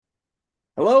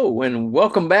Hello and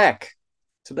welcome back.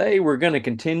 Today we're going to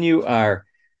continue our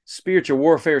spiritual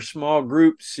warfare small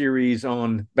group series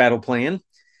on battle plan.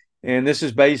 And this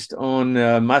is based on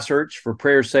my search for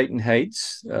prayer Satan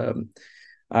hates.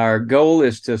 Our goal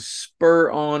is to spur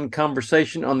on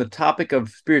conversation on the topic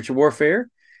of spiritual warfare,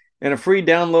 and a free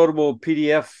downloadable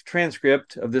PDF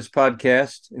transcript of this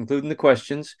podcast, including the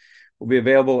questions, will be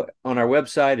available on our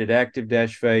website at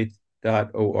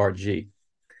active-faith.org.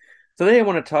 Today, I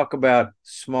want to talk about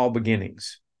small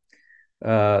beginnings.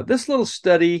 This little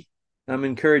study I'm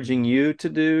encouraging you to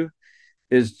do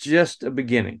is just a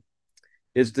beginning.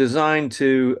 It's designed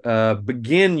to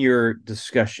begin your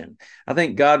discussion. I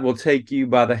think God will take you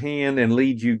by the hand and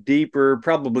lead you deeper,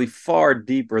 probably far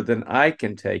deeper than I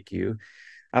can take you.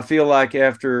 I feel like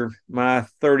after my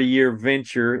 30-year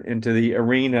venture into the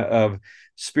arena of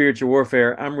spiritual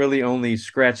warfare, I'm really only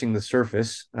scratching the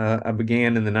surface. I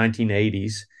began in the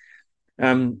 1980s.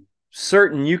 I'm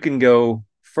certain you can go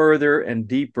further and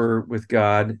deeper with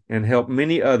God and help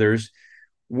many others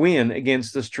win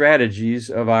against the strategies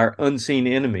of our unseen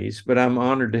enemies. But I'm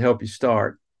honored to help you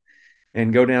start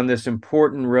and go down this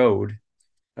important road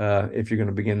if you're going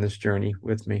to begin this journey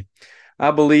with me.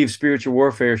 I believe spiritual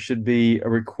warfare should be a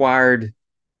required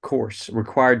course, a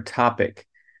required topic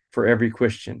for every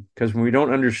Christian, because when we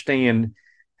don't understand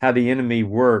how the enemy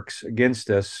works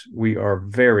against us, we are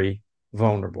very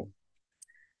vulnerable.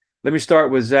 Let me start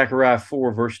with Zechariah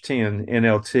 4, verse 10,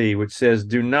 NLT, which says,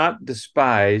 "Do not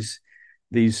despise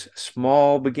these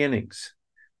small beginnings,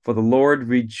 for the Lord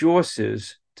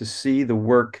rejoices to see the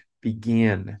work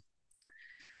begin."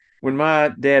 When my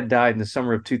dad died in the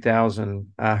summer of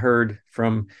 2000, I heard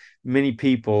from many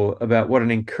people about what an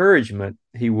encouragement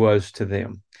he was to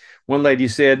them. One lady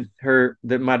said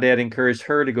that my dad encouraged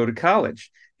her to go to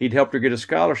college. He'd helped her get a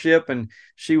scholarship, and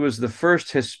she was the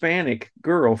first Hispanic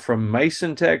girl from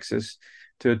Mason, Texas,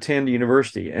 to attend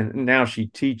university, and now she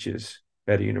teaches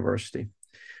at a university.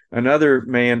 Another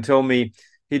man told me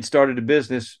he'd started a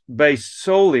business based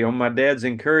solely on my dad's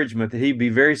encouragement that he'd be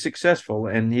very successful,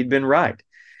 and he'd been right.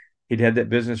 He'd had that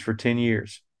business for 10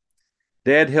 years.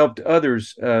 Dad helped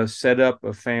others set up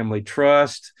a family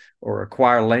trust or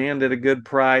acquire land at a good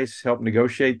price, help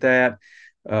negotiate that.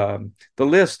 The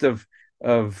list of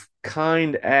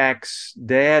kind acts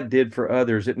Dad did for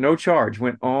others at no charge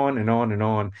went on and on and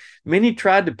on. Many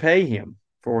tried to pay him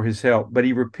for his help, but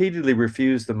he repeatedly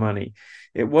refused the money.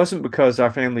 It wasn't because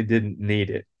our family didn't need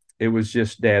it. It was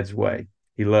just Dad's way.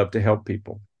 He loved to help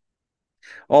people.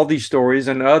 All these stories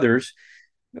and others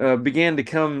began to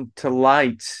come to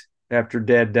light after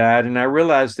Dad died, and I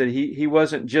realized that he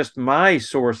wasn't just my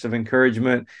source of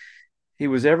encouragement. He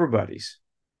was everybody's.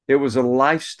 It was a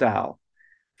lifestyle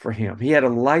for him. He had a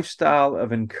lifestyle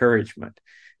of encouragement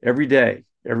every day,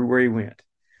 everywhere he went.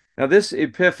 Now, this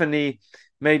epiphany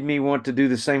made me want to do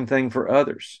the same thing for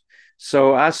others.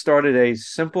 So I started a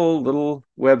simple little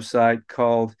website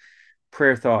called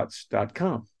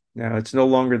prayerthoughts.com. Now, it's no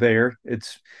longer there.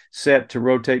 It's set to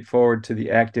rotate forward to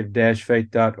the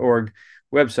active-faith.org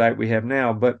website we have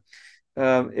now. But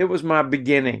it was my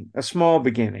beginning, a small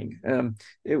beginning.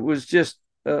 It was just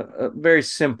very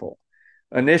simple.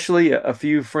 Initially, a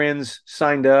few friends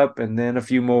signed up, and then a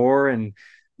few more, and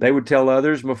they would tell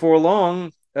others. Before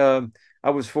long, I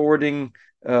was forwarding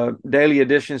daily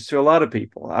editions to a lot of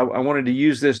people. I wanted to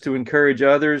use this to encourage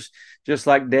others, just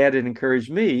like Dad had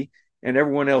encouraged me and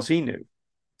everyone else he knew.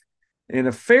 In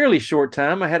a fairly short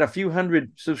time, I had a few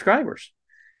hundred subscribers.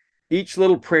 Each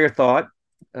little prayer thought,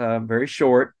 very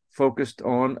short, focused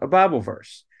on a Bible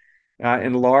verse. I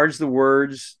enlarged the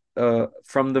words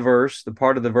from the verse, the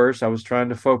part of the verse I was trying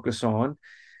to focus on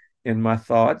in my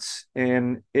thoughts.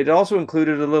 And it also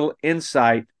included a little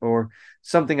insight or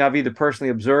something I've either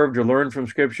personally observed or learned from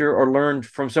Scripture or learned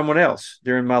from someone else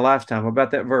during my lifetime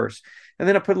about that verse. And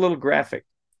then I put a little graphic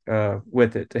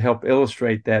with it to help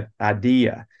illustrate that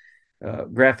idea.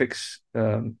 Graphics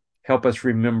help us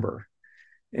remember.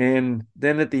 And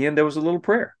then at the end, there was a little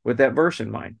prayer with that verse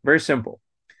in mind. Very simple.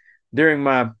 During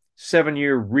my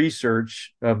 7-year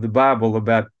research of the Bible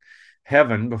about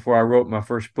heaven, before I wrote my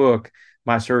first book,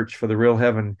 My Search for the Real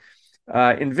Heaven,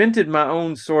 invented my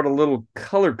own sort of little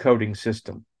color coding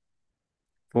system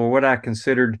for what I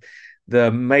considered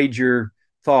the major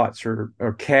thoughts or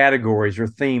categories or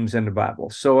themes in the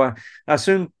Bible. So I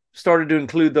soon started to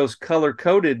include those color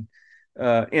coded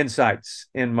insights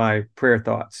in my prayer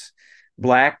thoughts.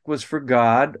 Black was for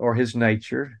God or his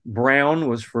nature. Brown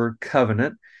was for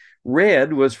covenant.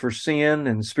 Red was for sin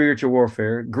and spiritual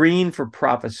warfare. Green for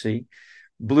prophecy.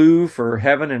 Blue for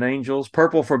heaven and angels.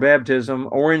 Purple for baptism.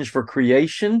 Orange for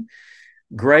creation.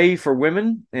 gray for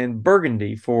women, and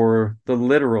burgundy for the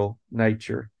literal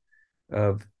nature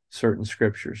of certain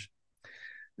scriptures.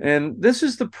 And this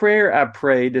is the prayer I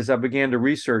prayed as I began to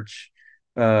research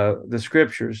the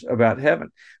scriptures about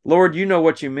heaven. Lord, you know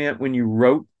what you meant when you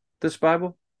wrote this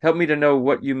Bible. Help me to know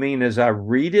what you mean as I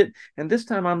read it. And this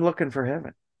time I'm looking for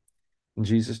heaven. In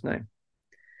Jesus' name.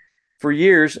 For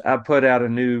years, I put out a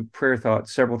new prayer thought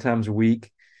several times a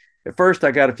week. At first,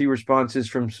 I got a few responses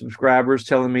from subscribers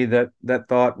telling me that that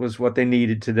thought was what they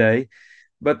needed today.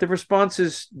 But the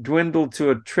responses dwindled to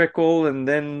a trickle and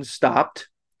then stopped.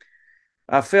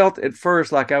 I felt at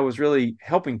first like I was really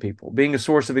helping people, being a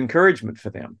source of encouragement for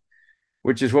them,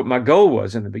 which is what my goal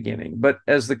was in the beginning. But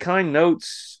as the kind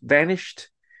notes vanished,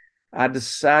 I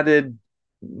decided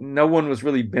no one was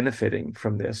really benefiting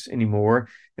from this anymore,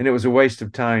 and it was a waste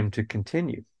of time to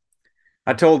continue.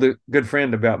 I told a good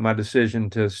friend about my decision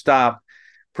to stop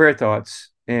prayer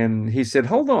thoughts, and he said,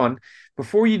 "Hold on,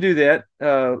 before you do that,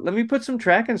 let me put some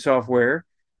tracking software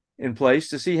in place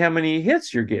to see how many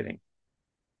hits you're getting."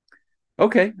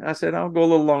 Okay, I said, I'll go a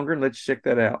little longer and let's check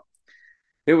that out.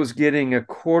 It was getting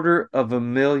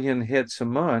 250,000 hits a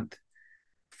month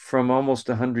from almost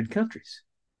 100 countries.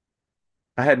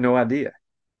 I had no idea.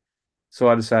 So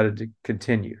I decided to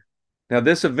continue. Now,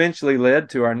 this eventually led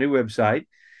to our new website,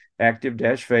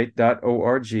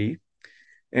 active-faith.org.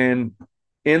 And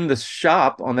in the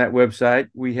shop on that website,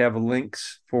 we have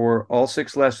links for all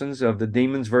 6 lessons of the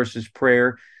Demons versus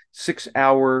Prayer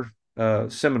 6-hour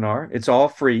seminar. It's all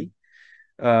free.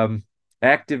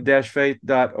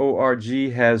 Active-faith.org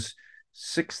has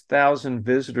 6,000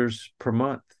 visitors per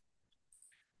month.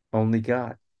 Only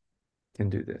God can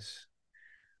do this.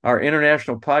 Our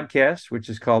international podcast, which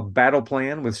is called Battle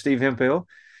Plan with Steve Hemphill,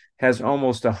 has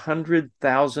almost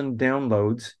 100,000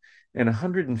 downloads in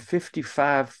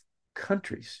 155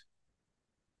 countries.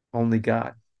 Only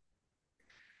God.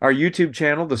 Our YouTube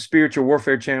channel, the Spiritual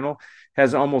Warfare Channel,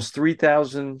 has almost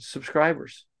 3,000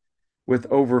 subscribers, with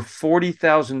over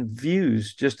 40,000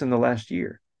 views just in the last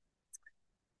year.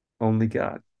 Only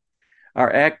God.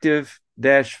 Our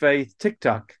Active-Faith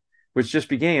TikTok, which just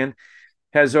began,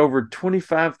 has over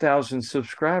 25,000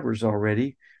 subscribers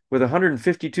already, with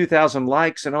 152,000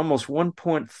 likes and almost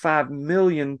 1.5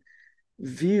 million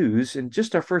views in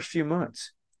just our first few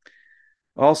months.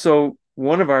 Also,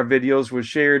 one of our videos was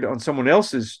shared on someone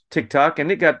else's TikTok, and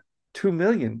it got 2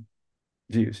 million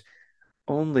views.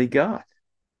 Only God.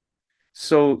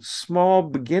 So small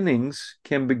beginnings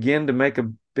can begin to make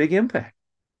a big impact.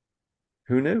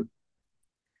 Who knew?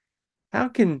 How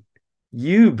can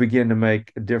you begin to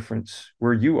make a difference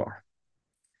where you are?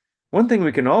 One thing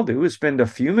we can all do is spend a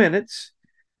few minutes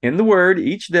in the Word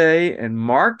each day and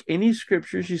mark any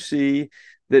scriptures you see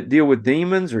that deal with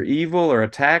demons or evil or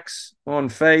attacks on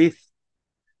faith,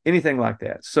 anything like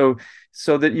that. So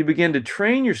that you begin to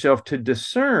train yourself to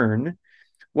discern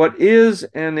what is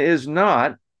and is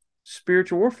not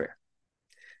spiritual warfare.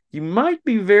 You might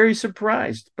be very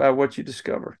surprised by what you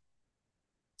discover.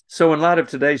 So in light of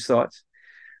today's thoughts,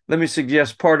 let me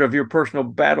suggest part of your personal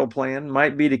battle plan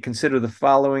might be to consider the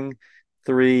following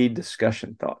 3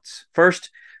 discussion thoughts. First,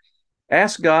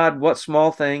 ask God what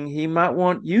small thing he might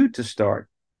want you to start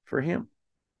for him.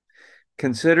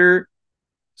 Consider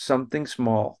something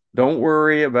small. Don't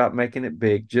worry about making it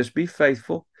big. Just be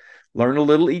faithful. Learn a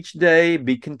little each day.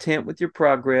 Be content with your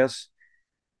progress.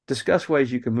 Discuss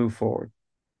ways you can move forward.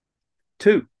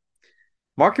 2,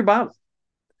 mark your Bible,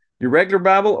 your regular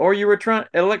Bible or your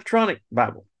electronic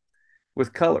Bible,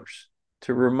 with colors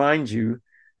to remind you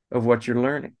of what you're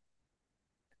learning.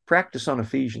 Practice on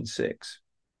Ephesians 6.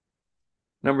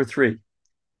 Number 3,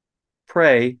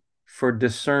 pray for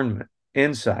discernment,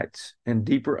 insights, and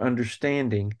deeper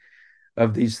understanding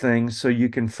of these things so you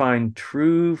can find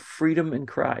true freedom in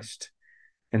Christ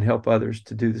and help others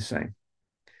to do the same.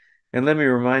 And let me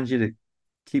remind you to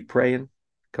keep praying,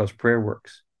 because prayer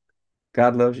works.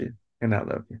 God loves you, and I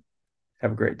love you.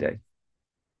 Have a great day.